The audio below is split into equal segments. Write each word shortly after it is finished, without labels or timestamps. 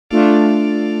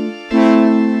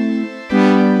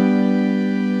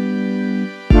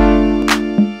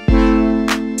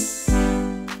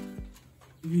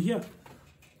You here?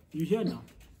 You here now?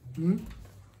 Hmm?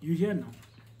 You here now?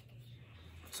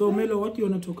 So Melo, what do you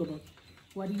want to talk about?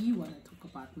 What do you want to talk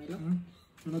about, Melo? Hmm?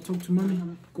 You want to talk to mommy?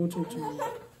 Go talk to mommy.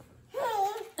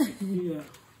 Yeah.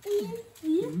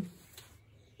 Yeah.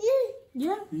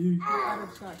 Yeah. You. Out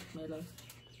of shot, Melo.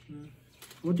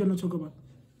 What do you want to talk about?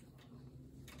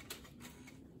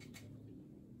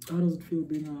 How does it feel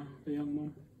being a young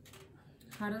mom?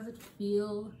 How does it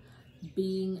feel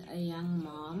being a young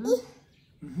mom?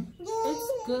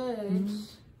 It's good.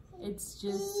 It's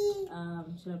just,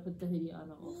 should I put the hoodie on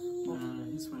or off?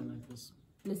 He's fine like this.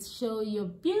 Let's show your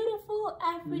beautiful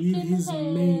African Leave his hair.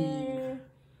 mane.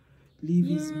 Leave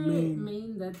his Your mane.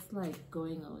 mane that's like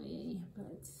going away,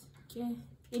 but yeah.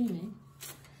 Anyway.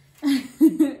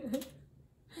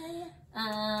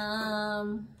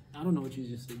 I don't know what you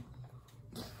just said.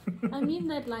 I mean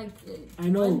that like I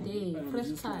know. one day, fresh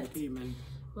just cut. like, amen.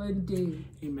 One day.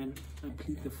 Amen. I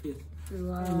plead the fifth.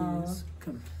 Wow. Anyways,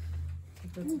 come.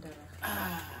 That's better.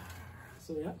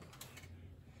 So yeah.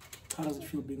 How does it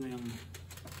feel being a young mom?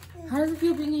 How does it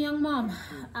feel being a young mom?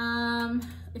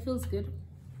 It feels good.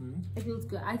 It feels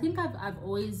good. I think I've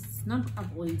always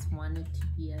wanted to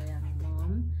be a young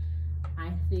mom.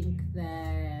 I think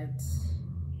that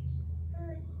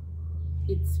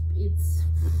it's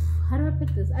how do I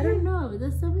put this? I don't know.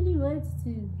 There's so many words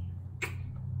to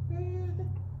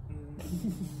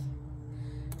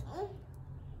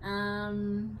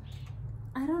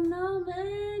I don't know,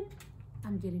 man.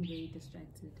 I'm getting very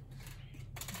distracted.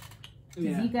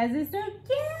 Yeah. You guys are so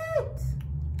cute.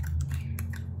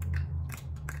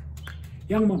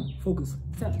 Young mom, focus.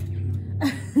 So,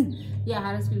 yeah,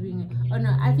 how does it feel being? Oh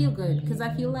no, I feel good because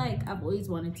I feel like I've always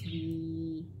wanted to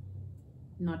be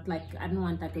not like I don't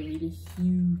want like a really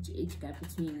huge age gap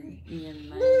between me and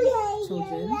my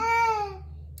children.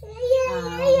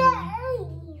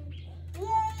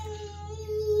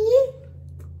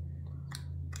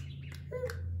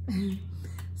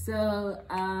 So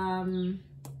I'm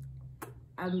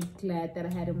glad that I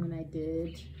had him when I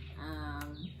did.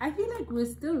 I feel like we're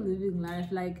still living life.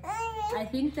 Like I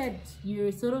think that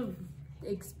you're sort of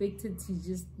expected to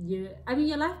just I mean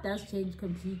your life does change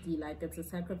completely. Like it's a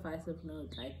sacrifice of no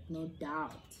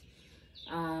doubt.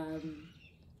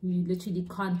 You literally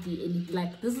can't be any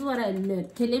like this is what I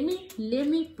learned. Okay, let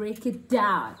me break it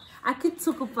down. I could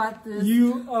talk about this.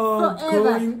 You are forever.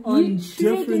 going on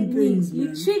different things, man.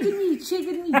 You triggered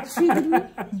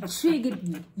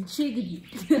me.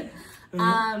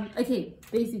 Okay,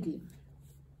 basically,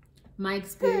 my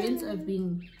experience of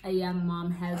being a young mom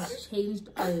has changed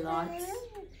a lot.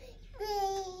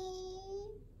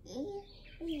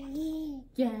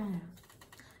 Yeah,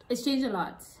 it's changed a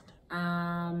lot.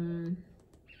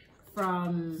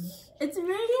 It's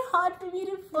really hard for me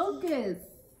to focus.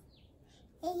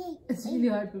 It's really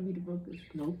hard for me to focus.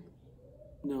 No.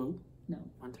 No. No.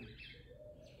 One time.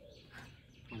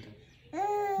 One time.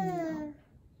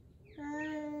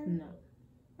 No.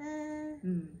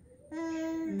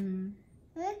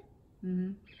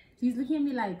 He's looking at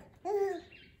me like,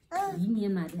 leave me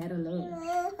and my dad alone.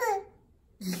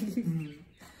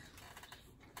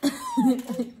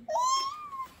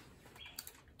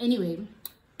 Anyway,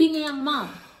 being a young mom.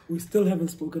 We still haven't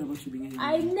spoken about you being a young mom.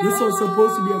 I know. This was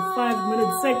supposed to be a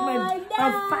 5-minute segment.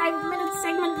 A 5-minute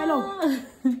segment, Melo.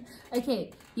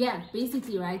 Okay, yeah,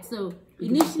 basically, right? So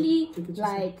initially,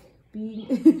 like being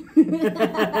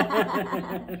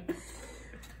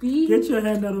Get your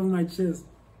hand out of my chest.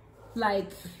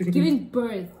 Like giving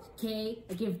birth, okay?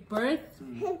 I give birth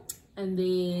and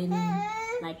then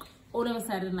like all of a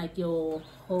sudden like your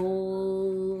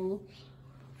whole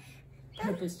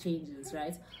purpose changes,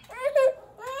 right?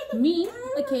 Me,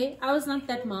 okay, I was not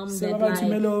that mom say that bye like, to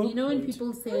Melo. you know when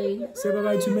people say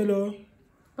bye to Melo.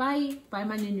 bye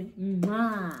my nunu.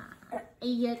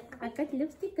 I got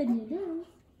lipstick on your nose.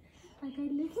 I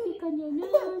got lipstick on your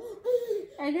nose.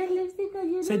 I got lipstick on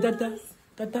your nose. Say tata.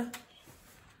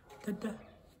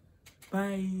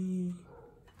 Bye.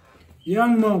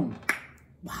 Young mom.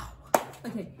 Wow.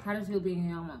 Okay, how does it feel being a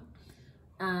young mom?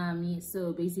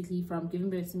 So basically from giving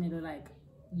birth to me, like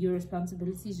your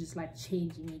responsibilities just like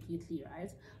change immediately,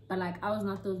 right? But like I was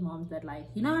not those moms that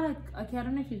like, you know, like, okay, I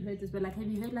don't know if you've heard this, but like have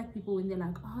you heard like people when they're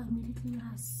like, oh, immediately when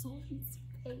I saw his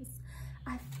face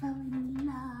I fell in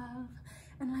love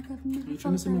and like I've never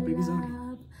felt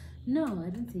love. No, I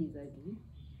didn't say he's ugly.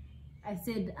 I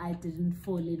said I didn't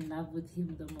fall in love with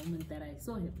him the moment that I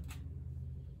saw him.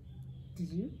 Did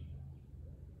you?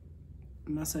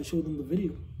 Must I show them the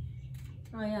video?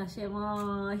 Oh yeah,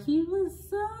 Shema, he was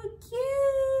so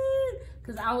cute.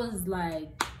 Cause I was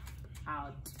like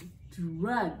out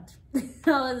drugged. I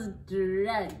was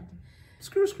drugged.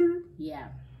 Screw. Yeah.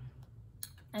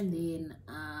 And then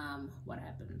what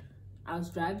happened? I was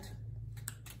drugged,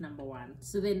 number one.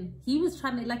 So then he was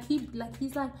trying to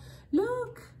he's like,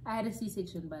 look, I had a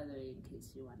C-section, by the way, in case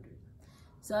you're wondering.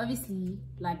 So obviously,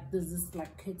 like, there's this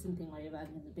like curtain thing, whatever,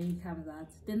 and then the baby comes out.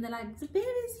 Then they're like, the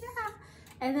baby's here.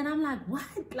 And then I'm like, what?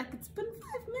 Like, it's been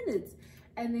 5 minutes.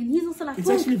 And then he's also like, it's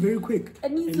actually very quick.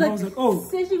 And he's I was like, oh,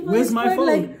 where's my phone?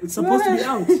 Like, it's supposed to be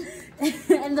out.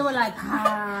 And they were like, you.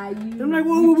 I'm like,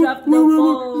 whoa, no.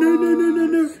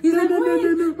 He's like,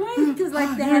 no. wait, because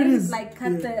like they hadn't like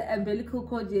cut the umbilical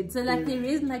cord yet. So like they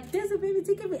raised like, there's a baby,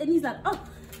 take it. And he's like, oh.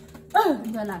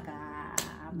 And they're like,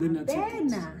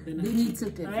 then he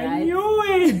took it, right? I knew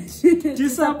it.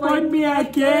 Disappoint me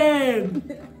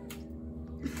again.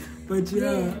 But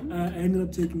yeah, I ended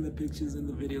up taking the pictures and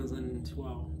the videos, and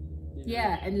wow.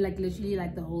 Yeah, and like literally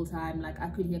like the whole time, like I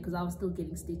could hear, because I was still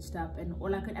getting stitched up, and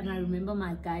all I could, and I remember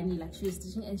my gynae, like she was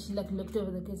stitching, and she like looked over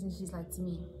the kids and she's like to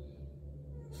me,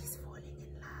 he's falling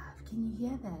in love, can you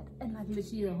hear that? And like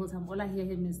literally the whole time, all I hear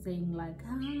him is saying like,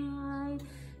 hi,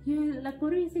 you like,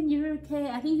 what are you saying, you're okay?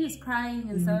 I think he was crying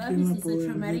and so obviously it's a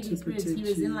traumatic experience. He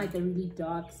was in like a really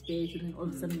dark space, and then all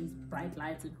of a sudden these bright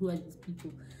lights, and who are these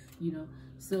people, you know?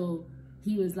 So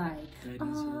he was like,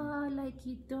 oh, like,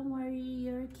 you don't worry,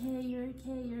 you're okay.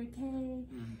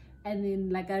 And then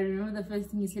like I remember the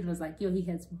first thing he said was like, yo, he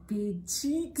has big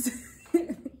cheeks.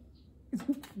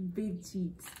 Big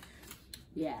cheeks.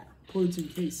 Yeah. Point in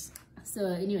case. So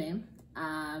anyway,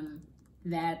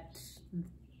 that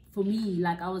for me,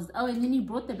 like I was, and then he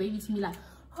brought the baby to me like,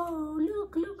 oh,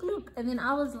 look. And then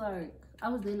I was there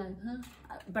like, huh?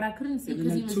 But I couldn't see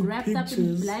because he was wrapped up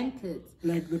in blankets.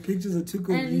 Like the pictures I took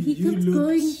of and he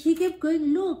kept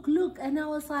going, look. And I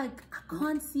was like, I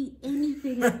can't see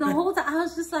anything. Like the whole time I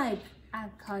was just like, I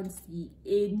can't see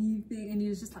anything. And he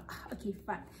was just like, okay,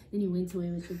 fine. Then he went away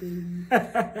with the baby.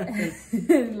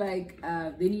 Like,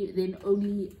 then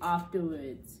only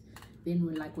afterwards, then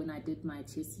when I did my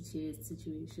chest to chest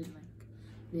situation, like,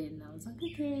 then I was like,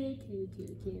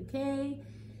 okay.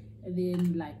 And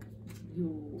then like,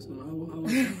 so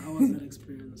how was that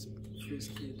experience?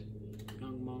 First kid,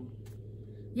 young mom.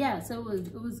 Yeah, so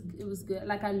it was good.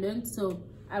 Like I learned. So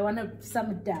I want to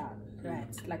sum it down, right?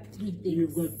 Like 3 things.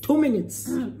 You've got 2 minutes.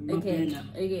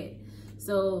 Okay.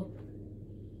 So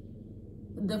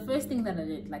the first thing that I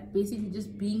did, like basically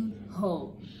just being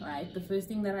home, right? The first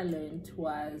thing that I learned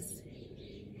was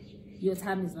your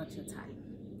time is not your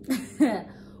time.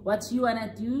 What you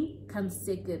wanna do comes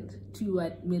second to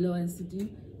what Milo wants to do.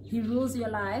 He rules your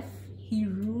life. He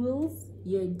rules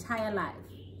your entire life.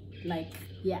 Like,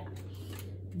 yeah.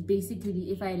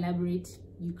 Basically, if I elaborate,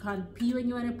 you can't pee when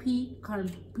you want to pee. You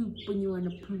can't poop when you want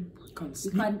to poop.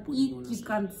 You can't eat. You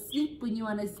can't sleep when you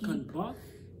want to sleep.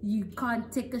 You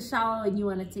can't take a shower when you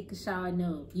want to take a shower.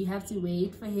 No. You have to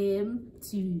wait for him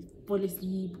to fall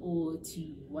asleep, or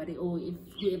if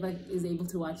whoever is able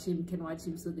to watch him can watch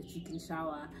him so that you can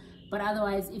shower. But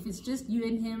otherwise, if it's just you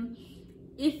and him,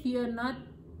 if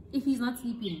he's not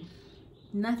sleeping,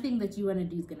 nothing that you want to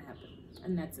do is gonna happen,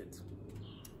 and that's it.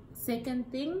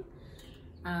 Second thing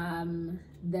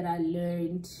that I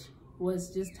learned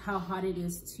was just how hard it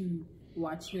is to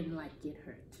watch him like get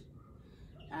hurt.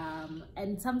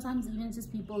 And sometimes even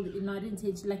just people not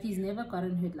intentionally, like he's never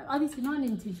gotten hurt, like obviously not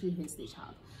intentionally hurts their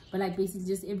child, but like basically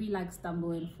just every like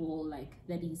stumble and fall like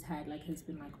that he's had, like has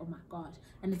been like, oh my gosh.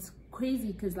 And it's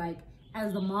crazy because like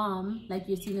as the mom, like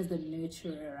you're seen as the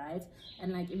nurturer, right?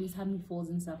 And like every time he falls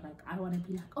and stuff, like I want to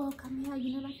be like, oh, come here,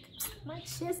 you know, like my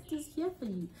chest is here for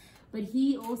you. But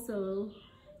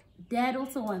dad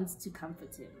also wants to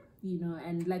comfort him, you know.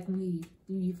 And like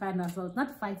we find ourselves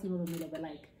not fighting over Mila, but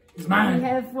like it's mine. We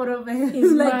have photo of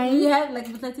him. Like we have like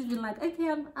Mutati's been like, okay,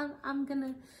 I'm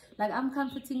gonna, like I'm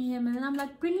comforting him, and then I'm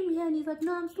like, bring him here, and he's like,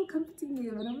 no, I'm still comforting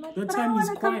him, and I'm like, that but time I he's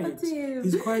wanna quiet. comfort him.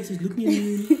 He's quiet. He's looking at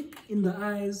me in the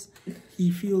eyes.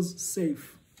 He feels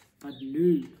safe, but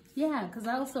no. Yeah, because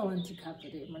I also want to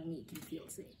comfort him and make him feel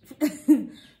safe.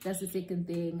 That's the second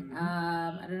thing.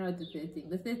 I don't know what the third thing.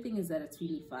 The third thing is that it's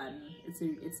really fun. It's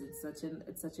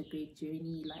such a great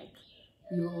journey. Like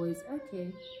you're always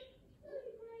okay.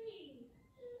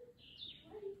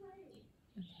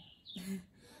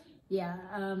 Yeah,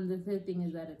 the third thing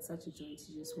is that it's such a joy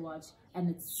to just watch, and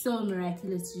it's so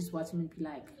miraculous to just watch him and be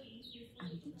like, I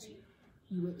did you.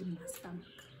 You were in my stomach.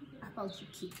 I felt you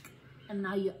kick. And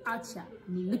now you're out here,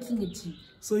 I'm looking at you.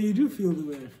 So you do feel the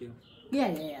way I feel? Yeah,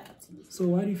 absolutely. So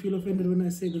why do you feel offended when I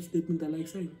say that statement I like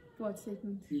saying? What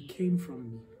statement? You came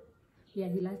from me. Yeah,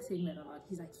 he likes saying that a lot.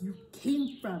 He's like, you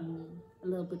came from me. A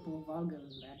little bit more vulgar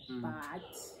than that,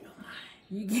 but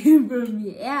you came from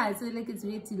me. Yeah, so like it's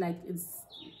weird to like, it's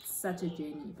such a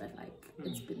journey, but like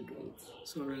it's been great.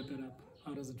 So wrap it up.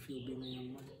 How does it feel being a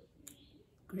young mom?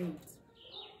 Great.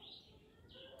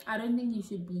 I don't think you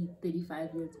should be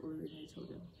 35 years older than your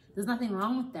children. There's nothing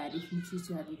wrong with that if you choose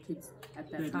to have your kids at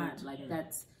that time. Like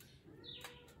that's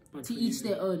But to each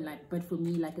their own. Like, but for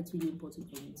me, like it's really important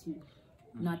for me to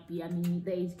not be. I mean,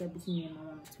 the age gap between me and my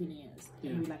mom is 20 years,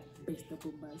 and we like best of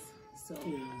bombas. So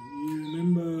yeah, you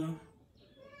remember?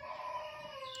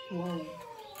 Whoa.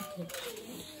 Okay.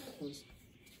 Pause.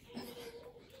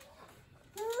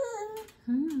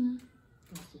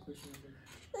 That's the question again.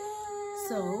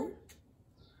 So,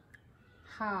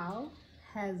 how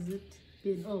has it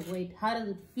been? Oh wait, how does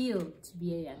it feel to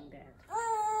be a young dad?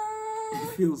 It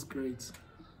feels great.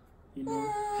 You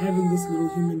know, having this little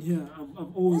human here.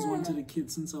 I've always wanted a kid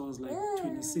since I was like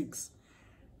 26.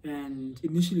 And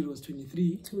initially it was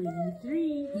 23.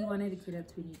 23. He wanted a kid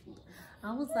at 23.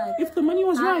 I was like, if the money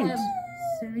was right. I am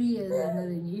 3 years younger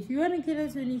than you. If you want a kid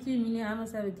at 23, meaning I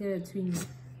must have a kid at 20.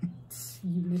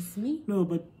 You miss me? No,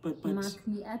 but mark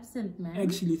me absent, man.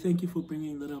 Actually, thank you for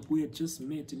bringing that up. We had just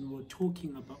met and we were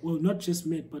talking about, well, not just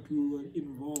met, but we were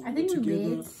involved. I think we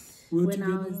met when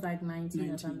together. I was like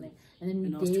 19 or something. And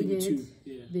then we dated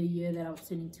the year that I was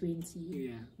turning 20.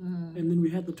 Yeah. And then we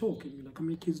had the talk and you're like, how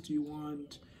many kids do you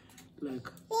want? Like,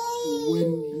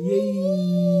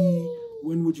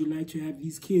 when would you like to have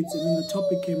these kids? And then the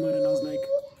topic came out and I was like,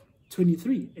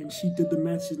 23. And she did the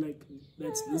math. She's like,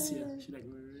 that's this year. She's like,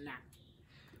 nah.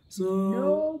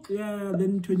 So, yeah,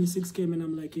 then 26 came and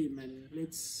I'm like, hey, man,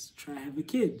 let's try have a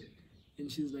kid.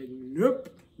 And she's like, nope,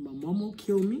 my mom will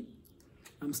kill me.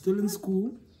 I'm still in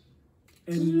school.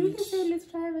 And did you really say, let's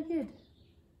try have a kid?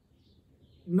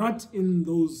 Not in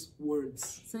those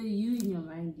words. So you, in your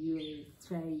mind, you were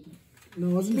trying. No,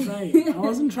 I wasn't trying. I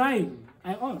wasn't trying.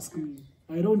 I asked.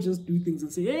 I don't just do things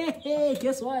and say, hey,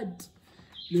 guess what?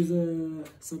 There's a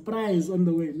surprise on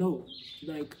the way. No.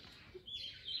 Like,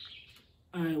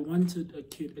 I wanted a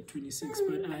kid at 26,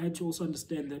 but I had to also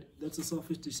understand that that's a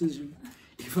selfish decision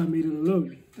if I made it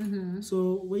alone.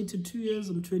 So, waited 2 years.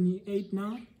 I'm 28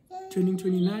 now, turning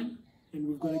 29, and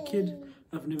we've got a kid.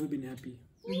 I've never been happy.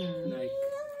 Like,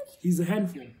 he's a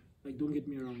handful. Like, don't get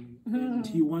me wrong. And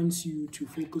he wants you to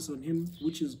focus on him,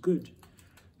 which is good.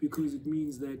 Because it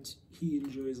means that he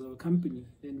enjoys our company.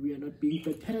 And we are not being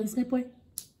bad parents, that boy.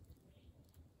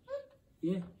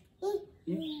 Yeah.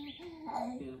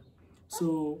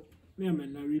 So, yeah,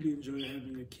 man, I really enjoy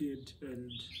having a kid.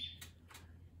 And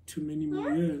too many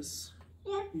more years.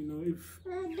 You know, if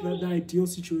the ideal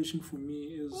situation for me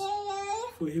is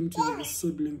for him to have a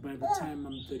sibling by the time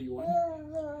I'm 31.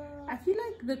 I feel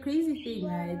like the crazy thing,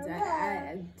 right?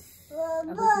 I'm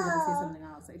also gonna say something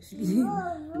else, actually.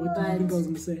 What do you think I was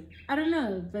gonna say? I don't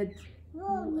know, but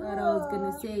what I was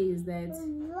gonna say is that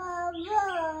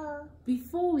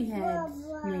before we had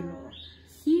Melo,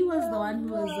 he was the one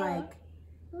who was like,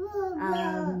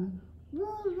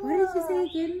 what did you say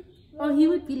again? Oh, he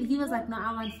was like, no,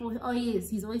 I want 4. Oh yes,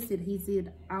 he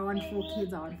said, I want 4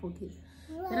 kids, I want 4 kids.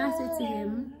 Then I said to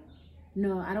him,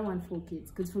 no, I don't want 4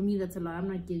 kids, because for me that's a lot. I'm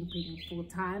not getting pregnant 4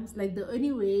 times. Like, the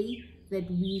only way that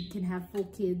we can have 4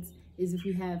 kids is if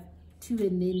we have 2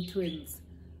 and then twins,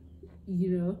 you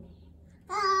know.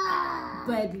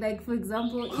 But like, for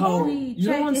example, if we you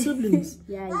don't want siblings?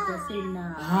 Yeah, you can say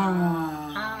no.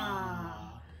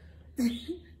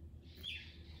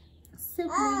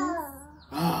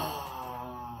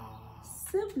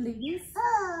 Siblings.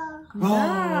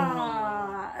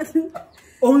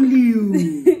 Only you.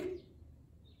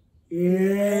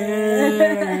 Yeah.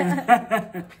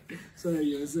 Sorry,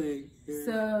 you were saying. Yeah.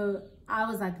 So I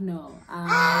was like, no.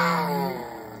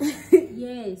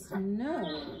 Yes,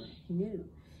 no.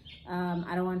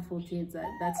 I don't want 4 kids.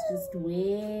 That's just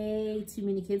way too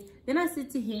many kids. Then I said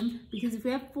to him, because if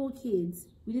we have 4 kids,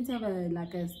 we need to have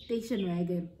a station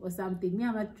wagon or something. Me,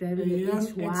 I'm not driving an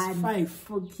X1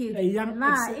 for kids. A young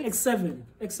X7.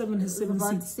 X7 has 7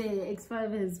 seats.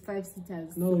 X5 has 5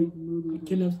 seaters. No, you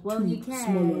can have 2 you can,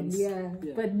 small ones. Yeah.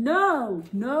 But no.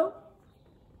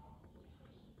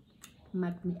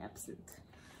 Mark me absent.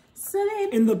 So then,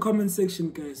 in the comment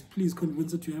section, guys, please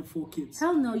convince her to have 4 kids.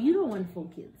 Hell no, you don't want 4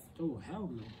 kids. Oh, hell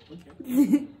no.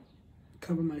 Okay.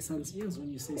 Cover my son's ears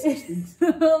when you say such things.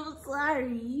 I'm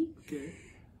sorry. Okay.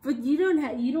 But you don't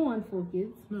want 4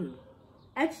 kids. No.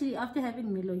 Actually, after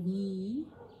having Milo,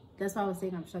 that's why I was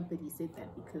saying I'm shocked that he said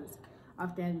that, because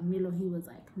after having Milo, he was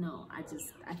like, no, I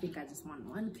think I just want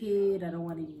 1 kid. I don't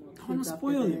want any more kids. I want to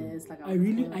spoil him. Like, I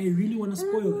really want to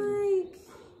spoil him. Like,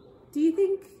 do you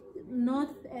think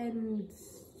North and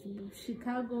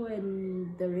Chicago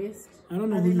and the rest, I don't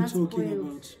know who you're talking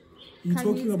about. You're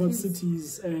talking about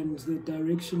cities and the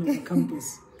direction of the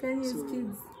campus. Kanye's So-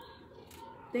 kids.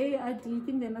 They are. Do you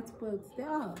think they're not spoiled? They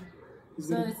are. He's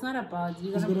So got a- it's not about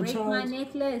you're he's gonna got a break my child.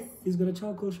 necklace. He's got a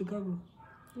child called Chicago.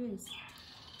 Yes.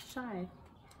 Shy.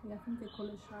 Yeah, I think they call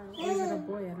it shy. Or is it a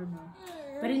boy? I don't know.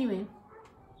 But anyway,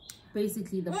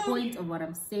 basically the point of what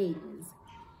I'm saying is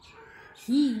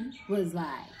he was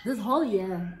like this whole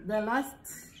year, the last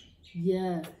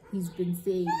year, he's been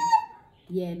saying,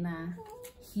 yeah, nah,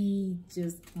 he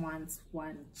just wants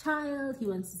one child. He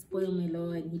wants to spoil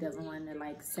Melo and he doesn't want to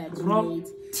like saturate.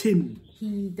 Rotten.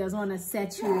 He doesn't want to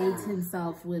saturate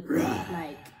himself with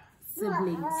like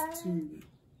siblings to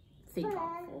think of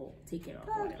or take care of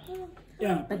or whatever.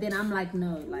 Yeah. But then I'm like,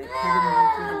 no, like having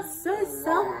one kid is so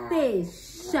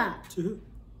selfish. To who?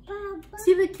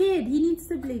 To the kid, he needs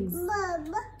siblings.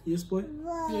 Yes, boy.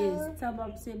 Yes, tell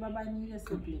Bob, say Baba, I need a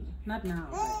sibling. Not now.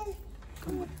 But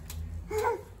come on.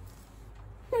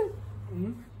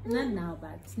 Not now,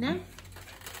 but nah.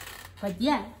 But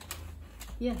yeah,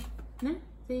 nah.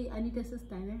 Say I need a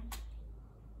sister, nah.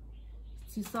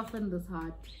 To soften this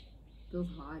heart, you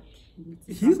need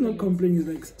to He's soften not it. complaining. He's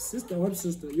like, sister, what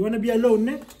sister? You want to be alone,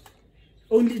 ne?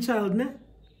 Only child, ne?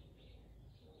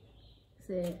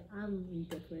 Say I'm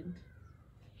indifferent.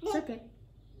 It's okay.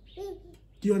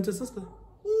 Do you want a sister?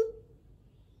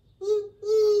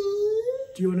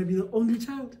 Do you want to be the only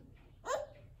child?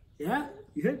 Yeah?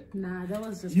 You heard? Nah, that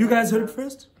was just. You what guys it heard it was.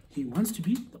 first? He wants to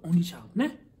be the only child,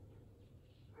 ne?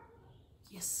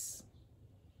 Yes.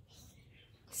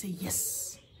 Say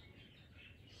yes.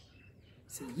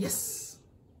 Say yes.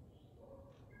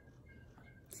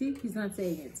 See, he's not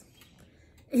saying it.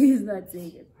 He's not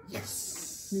saying it.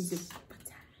 Yes. He's just.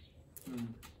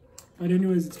 But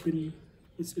anyways, it's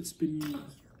been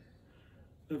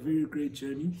a very great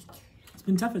journey. It's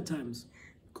been tough at times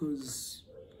because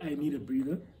I need a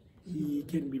breather. He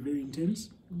can be very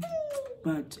intense,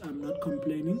 but I'm not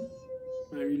complaining.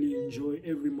 I really enjoy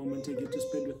every moment I get to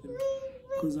spend with him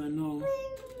because I know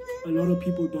a lot of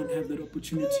people don't have that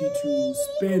opportunity to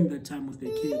spend that time with their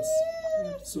kids.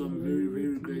 So I'm very,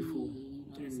 very grateful.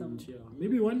 And yeah,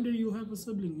 maybe one day you have a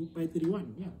sibling by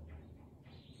 31. Yeah.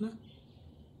 No?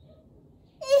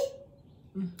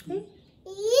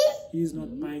 He's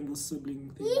not buying the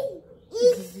sibling thing. Do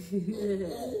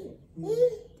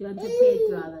you want a pet,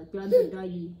 brother? Do you want a doggy?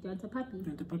 Do you want a puppy? You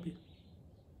want a puppy?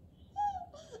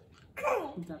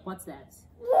 He's like, what's that?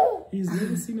 He's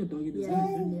never seen a dog in his Yeah, life.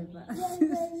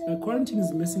 never. Quarantine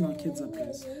is messing our kids up,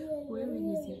 guys. Where will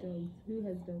you see dogs? Who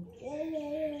has dogs?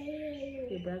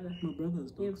 Your brother. My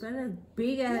brother's Your dogs. brother's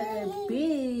big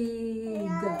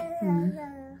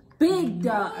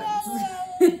dogs.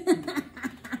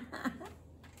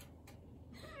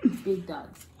 Big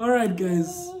dogs. Alright,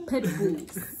 guys. Pit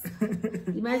bulls.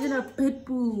 Imagine a pit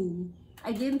bull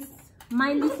against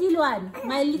my little one.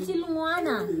 My little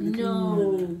Qhena.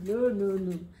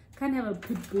 No. Can't have a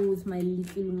pit bull with my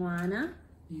little Qhena.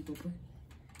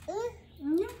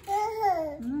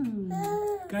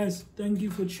 Guys, thank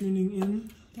you for tuning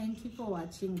in. Thank you for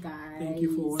watching, guys. Thank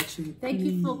you for watching. Thank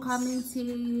you for Please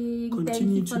commenting. Thank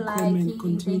continue you for to liking. comment,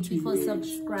 continue Thank you to for engage.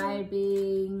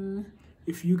 subscribing.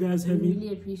 If you guys I have any,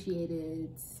 really appreciate it.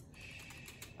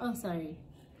 Oh, sorry.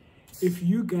 if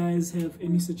you guys have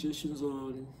any suggestions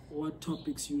on what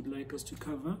topics you'd like us to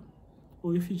cover,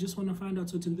 or if you just want to find out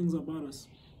certain things about us,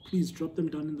 please drop them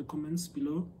down in the comments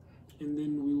below, and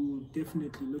then we will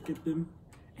definitely look at them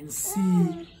and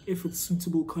see if it's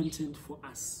suitable content for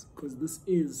us, because this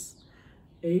is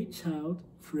a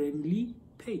child-friendly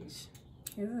page.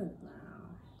 Is it? Wow.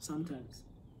 Sometimes.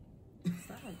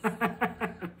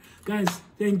 Guys,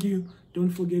 thank you. Don't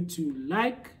forget to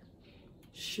like,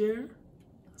 share,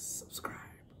 subscribe.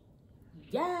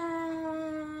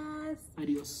 Yeah.